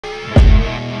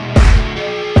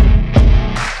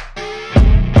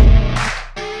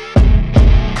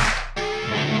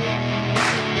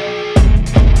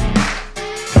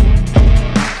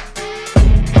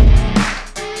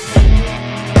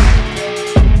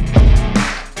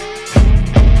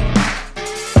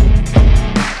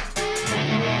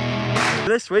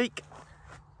this week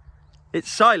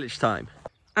it's silage time.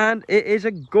 And it is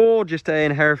a gorgeous day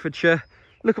in Herefordshire.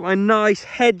 Look at my nice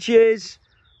hedges.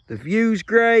 The view's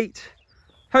great.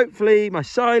 Hopefully my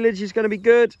silage is going to be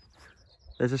good.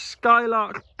 There's a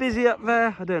skylark busy up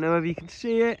there. I don't know if you can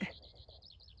see it.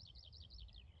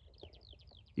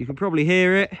 You can probably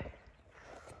hear it.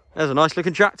 There's a nice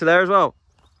looking tractor there as well.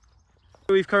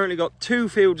 We've currently got 2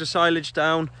 fields of silage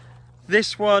down.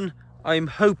 This one I'm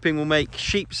hoping will make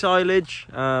sheep silage.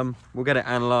 We'll get it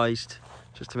analysed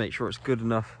just to make sure it's good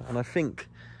enough. And I think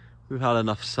we've had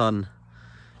enough sun.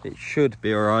 It should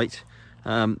be all right.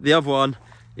 The other one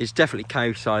is definitely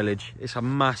cow silage. It's a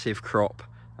massive crop,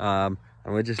 and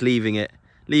we're just leaving it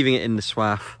in the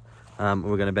swath. We're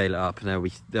going to bale it up, and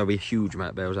there'll be a huge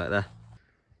amount of bales out there.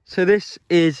 So this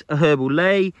is a Herbal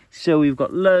ley. So we've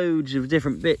got loads of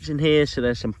different bits in here. So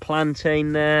there's some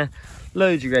plantain there,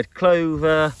 loads of red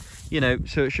clover, you know,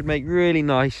 so it should make really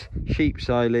nice sheep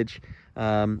silage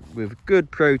with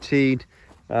good protein,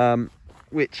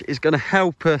 which is going to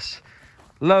help us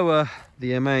lower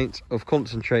the amount of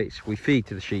concentrates we feed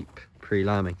to the sheep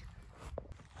pre-lambing.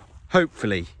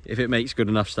 Hopefully, if it makes good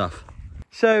enough stuff.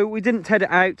 So we didn't ted it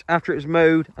out after it was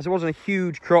mowed, as it wasn't a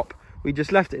huge crop. We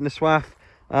just left it in the swath.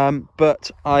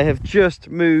 But I have just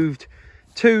moved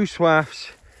 2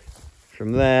 swaths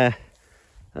from there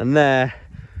and there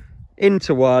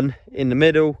into one in the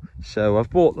middle. So I've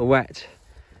bought the wet,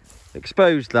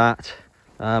 exposed that,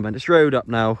 and it's rode up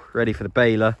now, ready for the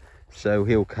baler. So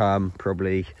he'll come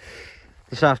probably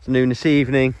this afternoon, this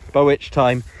evening, by which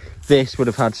time this would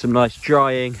have had some nice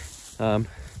drying.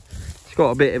 It's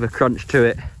got a bit of a crunch to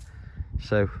it,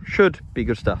 so should be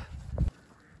good stuff.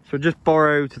 So just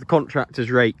borrow to the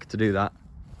contractor's rake to do that.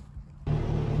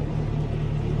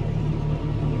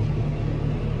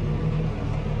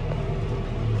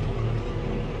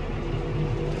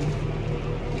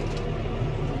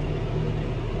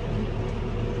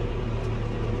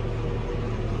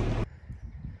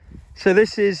 So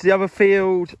this is the other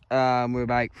field. We're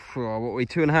about, what are we,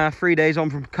 2.5, 3 days on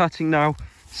from cutting now.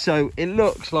 So it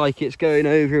looks like it's going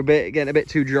over a bit, getting a bit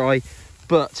too dry,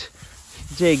 but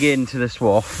dig into the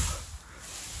swath.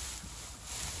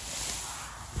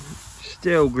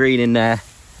 Still green in there.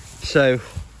 So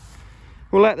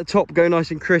we'll let the top go nice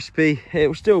and crispy. It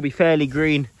will still be fairly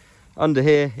green under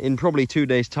here in probably 2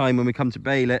 days time when we come to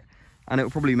bale it, and it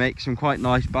will probably make some quite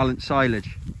nice balanced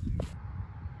silage.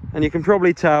 And you can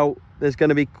probably tell there's going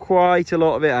to be quite a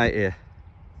lot of it out here.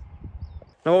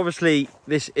 Now obviously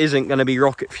this isn't going to be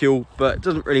rocket fuel, but it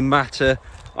doesn't really matter.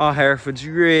 Our Herefords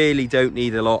really don't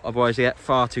need a lot, otherwise they get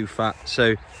far too fat.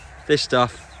 So this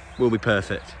stuff will be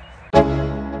perfect.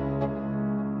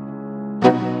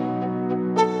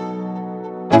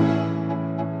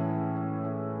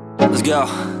 Let's go.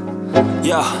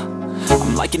 Yeah.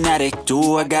 I'm like an addict,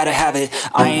 do I gotta have it.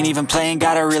 I ain't even playing,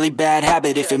 got a really bad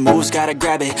habit. If it moves, gotta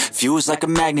grab it, fuse like a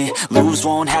magnet. Lose,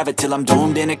 won't have it till I'm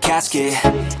doomed in a casket.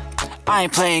 I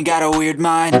ain't playing, got a weird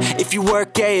mind. If you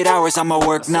work 8 hours, I'ma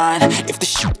work 9. If the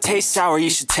shit tastes sour, you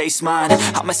should taste mine.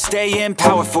 I'ma stay in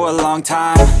power for a long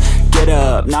time. Get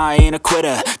up, nah, I ain't a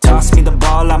quitter. Toss me the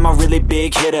ball, I'm a really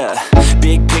big hitter.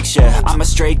 Big picture, I'm a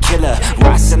straight killer.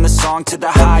 Rising the song to the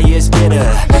highest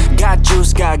bidder. Got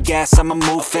juice, got gas, I'ma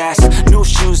move fast. New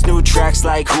shoes, new tracks,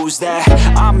 like who's that?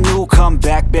 I'm new, come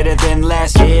back, better than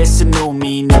last. Yeah, it's a new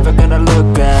me, never gonna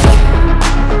look back.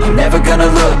 I'm never gonna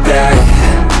look back.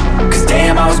 Cause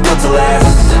damn, I was built to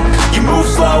last. You move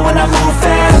slow and I move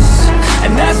fast,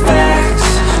 and that's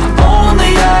facts.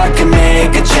 Only I can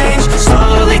make a change.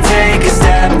 Slowly take a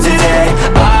step today.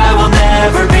 I will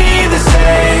never be the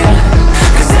same.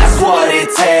 Cause that's what it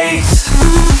takes.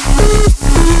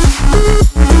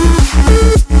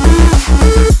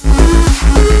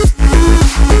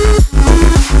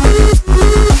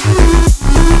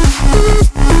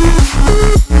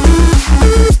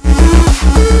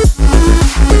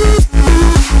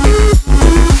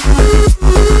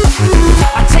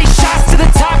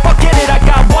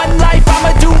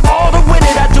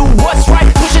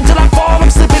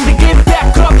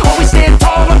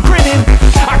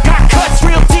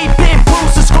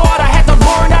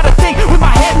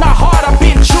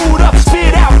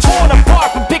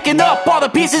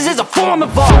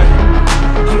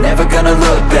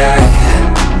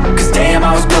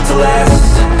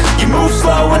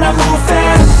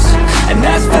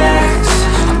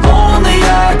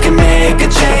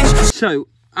 So,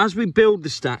 as we build the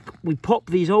stack, we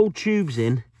pop these old tubes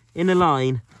in a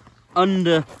line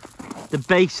under the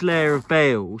base layer of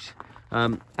bales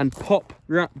and pop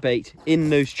rat bait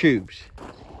in those tubes.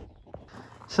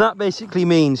 So that basically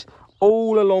means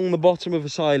all along the bottom of a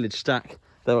silage stack,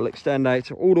 that will extend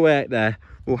out all the way out there,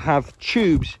 will have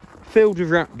tubes filled with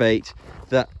rat bait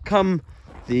that come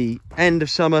the end of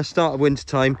summer, start of winter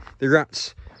time, the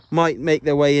rats might make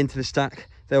their way into the stack.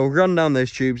 They'll run down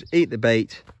those tubes, eat the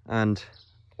bait, and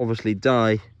obviously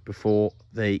die before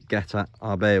they get at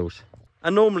our bales.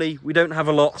 And normally we don't have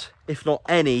a lot, if not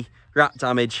any, rat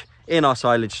damage in our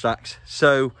silage stacks,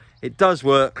 so it does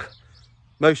work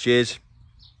most years,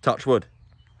 touch wood.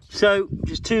 So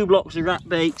just 2 blocks of rat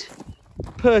bait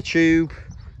per tube,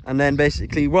 and then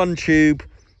basically 1 tube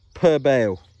per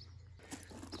bale.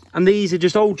 And these are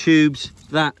just old tubes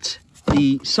that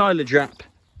the silage wrap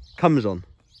comes on.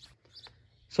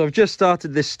 So I've just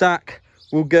started this stack.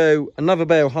 We'll go another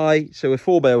bale high, so we're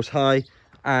 4 bales high,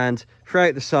 and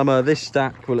throughout the summer this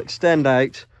stack will extend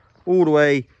out all the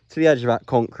way to the edge of that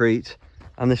concrete,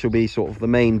 and this will be sort of the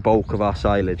main bulk of our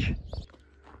silage.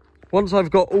 Once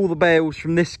I've got all the bales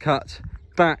from this cut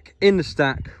back in the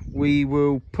stack, we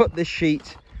will put this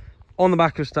sheet on the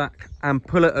back of the stack and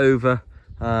pull it over,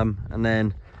 and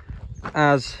then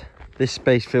as this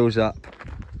space fills up,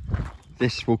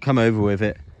 this will come over with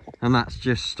it, and that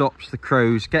just stops the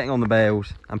crows getting on the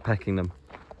bales and pecking them.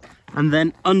 And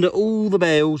then under all the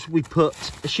bales we put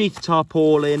a sheet of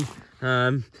tarpaulin,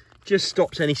 just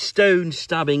stops any stones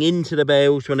stabbing into the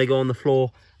bales when they go on the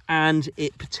floor, and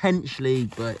it potentially,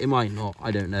 but it might not,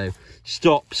 I don't know,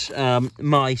 stops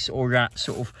mice or rats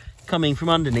sort of coming from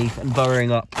underneath and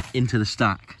burrowing up into the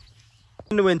stack.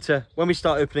 In the winter, when we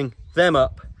start opening them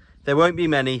up, there won't be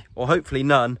many, or hopefully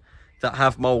none, that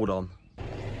have mould on.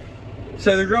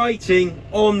 So the writing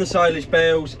on the silage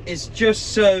bales is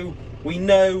just so we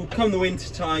know come the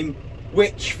winter time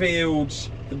which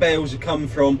fields the bales have come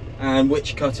from and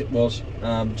which cut it was,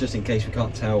 just in case we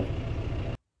can't tell.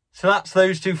 So that's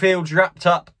those 2 fields wrapped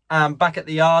up and back at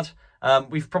the yard.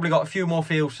 We've probably got a few more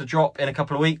fields to drop in a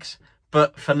couple of weeks,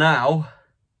 but for now,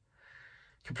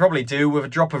 could probably do with a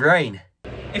drop of rain.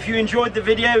 If you enjoyed the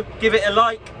video, give it a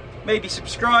like, maybe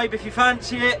subscribe if you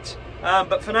fancy it,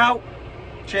 but for now,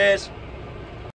 cheers.